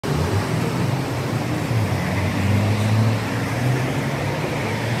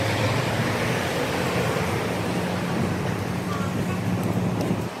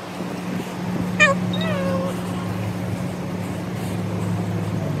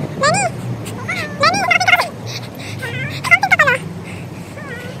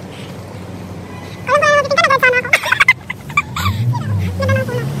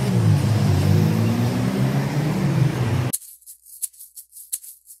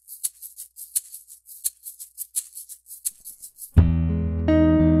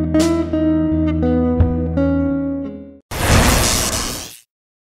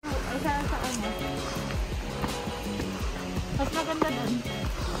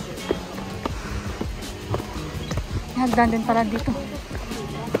hagdan din pala dito.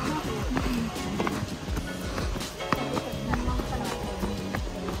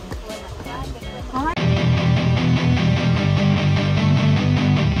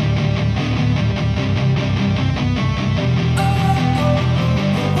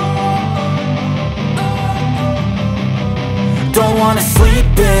 Don't wanna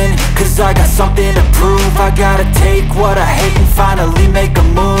sleep in, cause I got something to prove. I gotta take what I hate and finally make a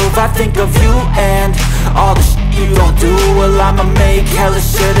move. I think of you and all the shit you don't do. Well, I'ma make hella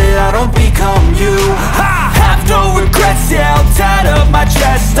sure that I don't become you. I have no regrets, yeah, I'll tie up my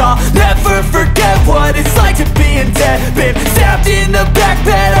chest. I'll never forget what it's like to be in debt. Been stabbed in the back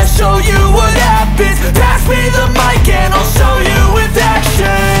bed, I'll show you what happens. Pass me the mic and I'll show you with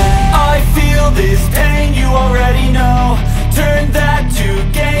action. I feel this pain, you already know. Turn that to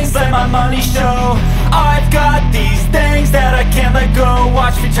gains, let my money show. I've got these things that I can't let go.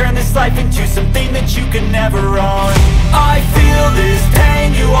 Watch me turn this life into something that you can never own. I feel this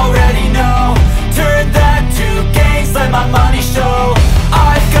pain, you already know. Turn that to gains, let my money show.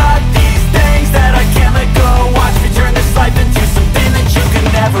 I've got these things that I can't let go. Watch me turn this life into something that you can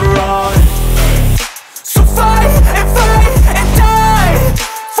never own. So fight and die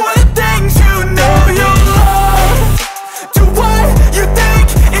for the things you know you love. Do what you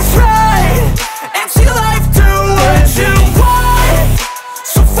think is right, and see life do what you want.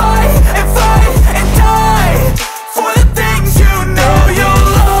 So fight and die for the things you know you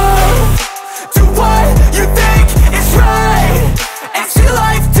love. Do what you think is right, and see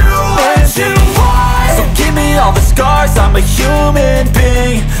life do what you want. So give me all the scars, I'm a human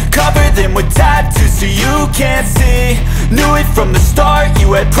being. Cover them with tattoos so you can't see. Knew it from the start,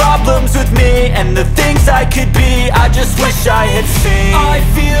 you had problems with me and the things I could be, I just wish I had seen. I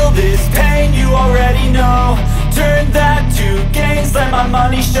feel this pain, you already know. Turn that to gains, let my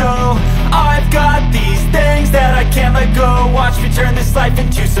money show. I've got these things that I can't let go. Watch me turn this life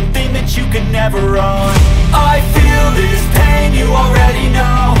into something that you could never own. I feel this pain, you already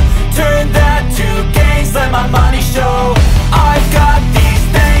know. Turn that to gains, let my money show. I've got these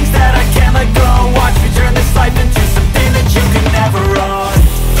things that I can't let go. Watch me turn this life into something that you can never own.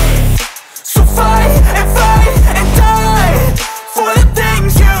 So fight and die for the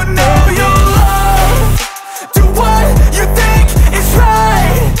things you know you love. Do what you think is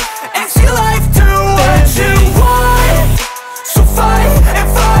right, and see life do what you want. So fight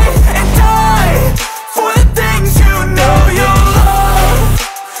and die for the things you know you love.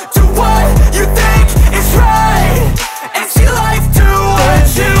 Do what you think is right, and see life do what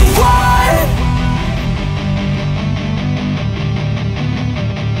you want.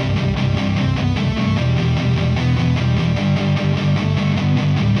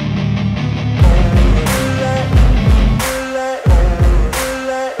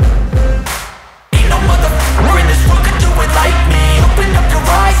 Ain't no motherfucker in this world could do it like me. Open up your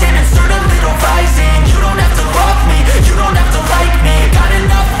eyes and insert a little rising. You don't have to love me, you don't have to like me. Got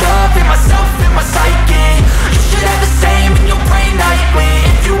enough love in myself, in my psyche. You should have the same in your brain nightly.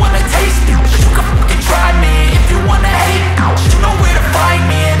 If you wanna taste it, you can fucking try me. If you wanna hate, you know where to find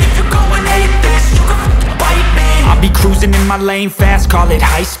me. And if you go and hate this, you can fucking bite me. I'll be cruising in my lane fast, call it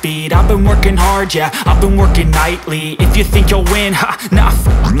high speed. I've been working hard, yeah, I've been working nightly. If you think you'll win, ha, not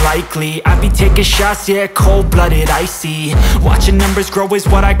likely. I be taking shots, yeah, cold-blooded, icy. Watching numbers grow is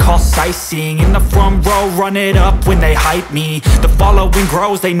what I call sightseeing. In the front row, run it up when they hype me. The following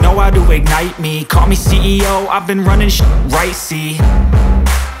grows, they know how to ignite me. Call me CEO, I've been running shit right, see.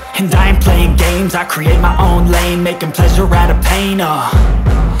 And I ain't playing games, I create my own lane. Making pleasure out of pain,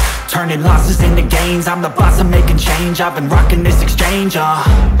 turning losses into gains. I'm the boss, I'm making change. I've been rocking this exchange,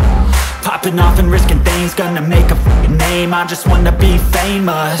 popping off and risking things. Gonna make a f***ing name, I just wanna be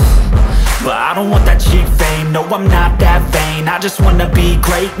famous. But I don't want that cheap fame, no I'm not that vain. I just wanna be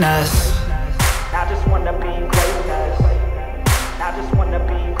greatness. I just wanna be greatness. I just wanna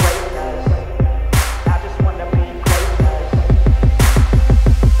be greatness. I just wanna be greatness.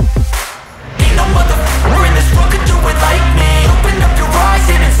 Ain't no motherfucker in this world could do it like me. Open up your eyes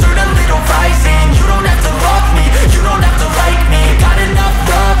and insert a little rising. You don't have to love me, you don't have to like me. Got enough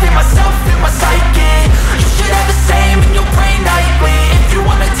love in myself, in my psyche. You should have the same in your brain nightly. If you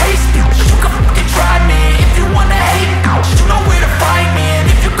wanna taste it, you can fucking try me. If you wanna hate, you know where to find me. And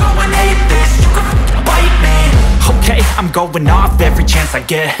if you go and hate this, you can fucking bite me. Okay, I'm going off every chance I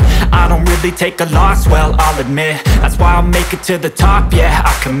get. I don't really take a loss, well, I'll admit. That's why I'll make it to the top, yeah,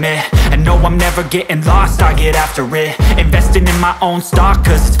 I commit. And no, I'm never getting lost, I get after it. Investing in my own stock,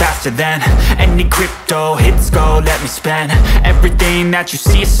 cause it's faster than any crypto hits go, let me spend. Everything that you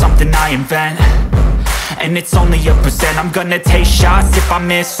see is something I invent. and it's only a percent. I'm gonna take shots, if I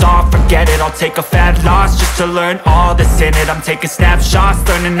miss all, forget it. I'll take a fat loss just to learn all that's in it. I'm taking snapshots,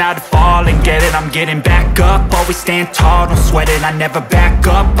 learning how to fall and get it. I'm getting back up, always stand tall, don't sweat it. I never back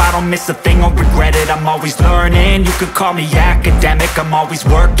up, I don't miss a thing, I'll regret it. I'm always learning, you could call me academic. I'm always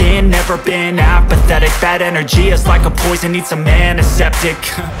working, never been apathetic. Bad energy is like a poison, needs some antiseptic.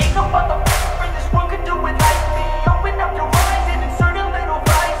 Ain't no motherfucker in this world could do it like me. Open up your eyes and insert a little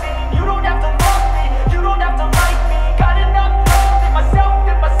rising. You don't have to love me, you don't have to like me. Got enough love in myself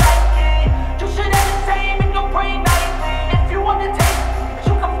and my psyche. You should have the same in your brain nightly. If you want to taste me,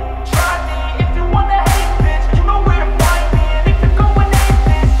 you can try me. If you want to hate, bitch, you know where to find me. And if you're going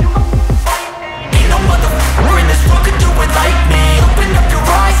atheist, you can fight me. Ain't no motherfucker in this world could do it like me. Open up your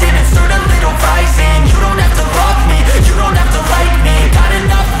eyes and insert a little rising. You don't have to love me, you don't have to like me. Got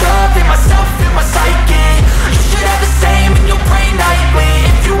enough love in myself and my psyche. You should have the same in your brain nightly.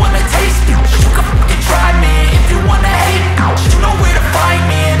 If you wanna taste me, you can fucking try me. If you wanna hate, you know where to find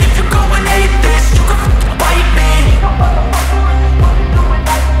me. And if you're going hate this, you can fucking bite me. Ain't no motherfucker in this world can do it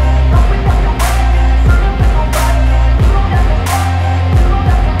like me. Open up your eyes and insert a little rising. You don't have to love me, you don't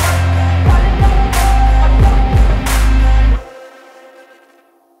have to like me. Got enough love in myself.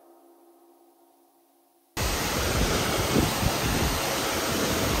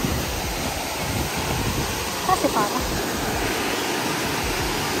 Kasi para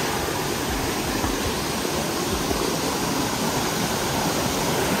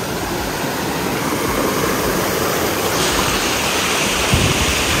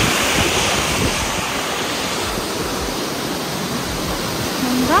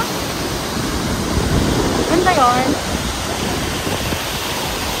ganda. Ganda yun.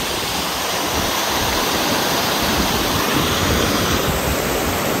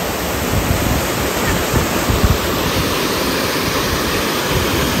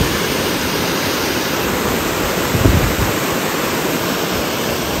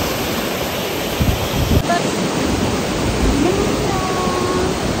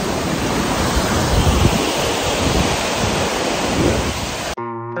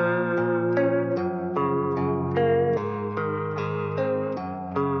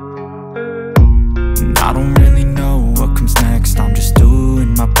 I don't really know what comes next. I'm just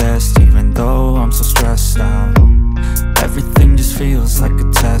doing my best, even though I'm so stressed out. Everything just feels like a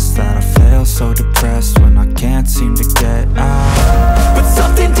test that I fail, so depressed when I can't seem to get out. But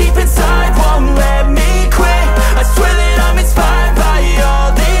something deep inside won't let me quit. I swear that I'm inspired by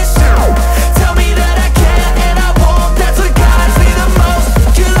all this shit. Tell me that I can and I won't. That's what guides me the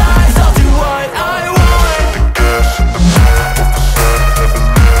most. Your lies, I'll do what I want. The gas in the back of the set, I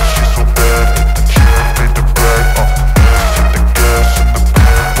believe she's so bad. Made the brag, the gas in the back of the set, I believe she's so bad. Made the brag, the gas in the back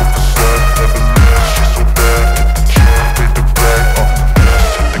of the set, I believe she's so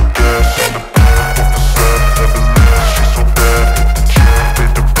bad.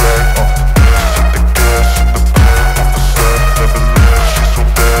 Made the brag, the gas in the back of the set, I believe she's so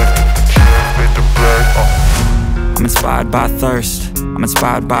bad. Made the brag, I'm inspired by thirst, I'm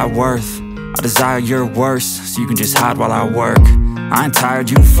inspired by worth. I desire your worst, so you can just hide while I work. I ain't tired,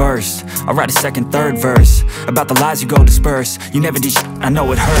 you first. I'll write a second, third verse about the lies you go disperse. You never did shit, I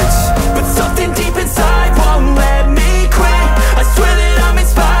know it hurts. But something deep inside won't let me quit. I swear that I'm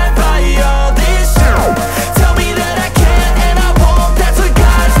inspired by all this shit. Tell me that I can and I won't. That's what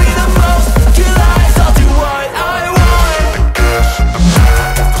guides me the most. Your lies, I'll do what I want. The gas in the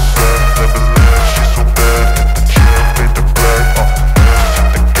back of the set, I believe she's so bad. Made the brag, the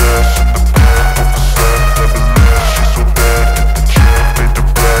gas in the back of the set, I believe she's so bad. Made the brag,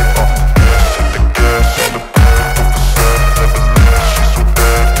 the gas in the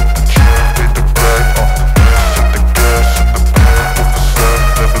back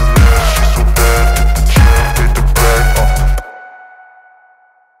of the set, I believe she's so bad. Made the brag, the gas in the back of the set, I believe she's so bad. Made the brag,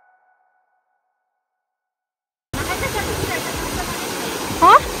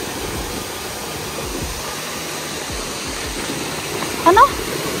 Ha? Ano?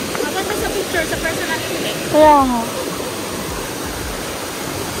 Maganda sa picture, sa personal hindi. Kaya nga.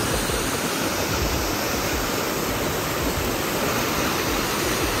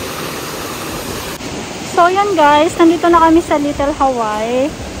 So, yan guys. Nandito na kami sa Little Hawaii.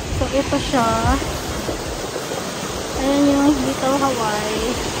 So, ito siya. Ayan yung Little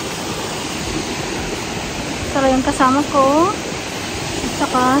Hawaii. Tara yung kasama ko. At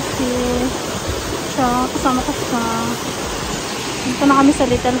saka siya. Kasama ko siya. Dito na kami sa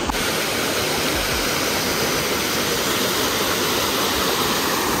Little Hawaii.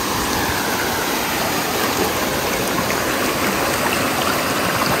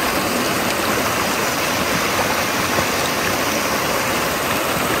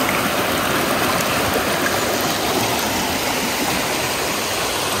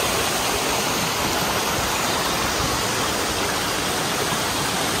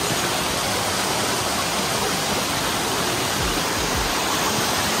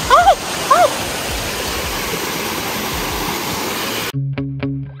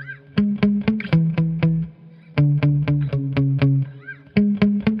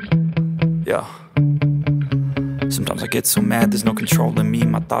 get so mad, there's no controlling me.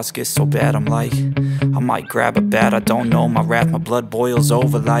 My thoughts get so bad, I'm like, I might grab a bat, I don't know. My wrath, my blood boils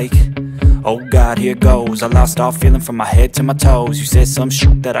over like, oh God, here goes. I lost all feeling from my head to my toes. You said some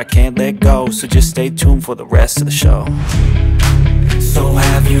shit that I can't let go, so just stay tuned for the rest of the show. So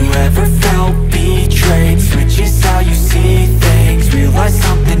have you ever felt betrayed? Switches how you see things, realize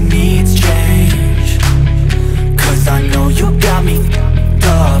something needs change. Cause I know you got me f***ed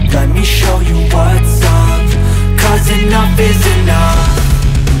up, let me show you what's up. Cause enough is enough.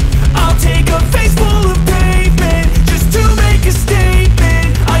 I'll take a face full of pavement just to make a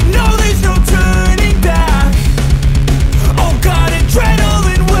statement. I know there's no turning back. Oh God,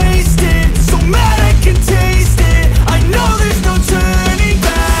 adrenaline wasted, so mad I can taste it. I know there's no turning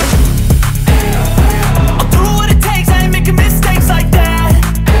back. I'll do what it takes, I ain't making mistakes like that.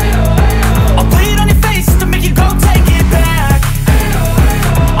 I'll play it on your face to make you go take it back.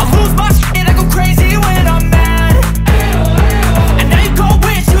 I'll lose my shit, I go crazy when I'm mad. And now you go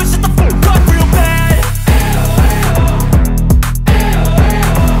wish you would shut the fuck up real bad.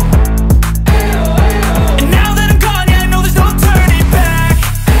 And now that I'm gone, yeah, I know there's no turning back.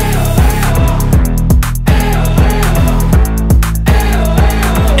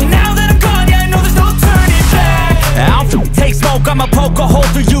 And now that I'm gone, yeah, I know there's no turning back. I don't take smoke, I'ma poke a hole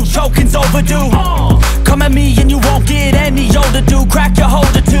through you, choking's overdue. Come at me and you won't get any older, dude. Crack your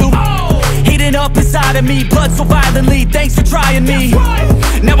holder too. Heating up inside of me, blood so violently, thanks for trying me.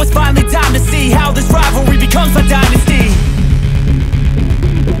 Now it's finally time to see how this rivalry becomes a dynasty.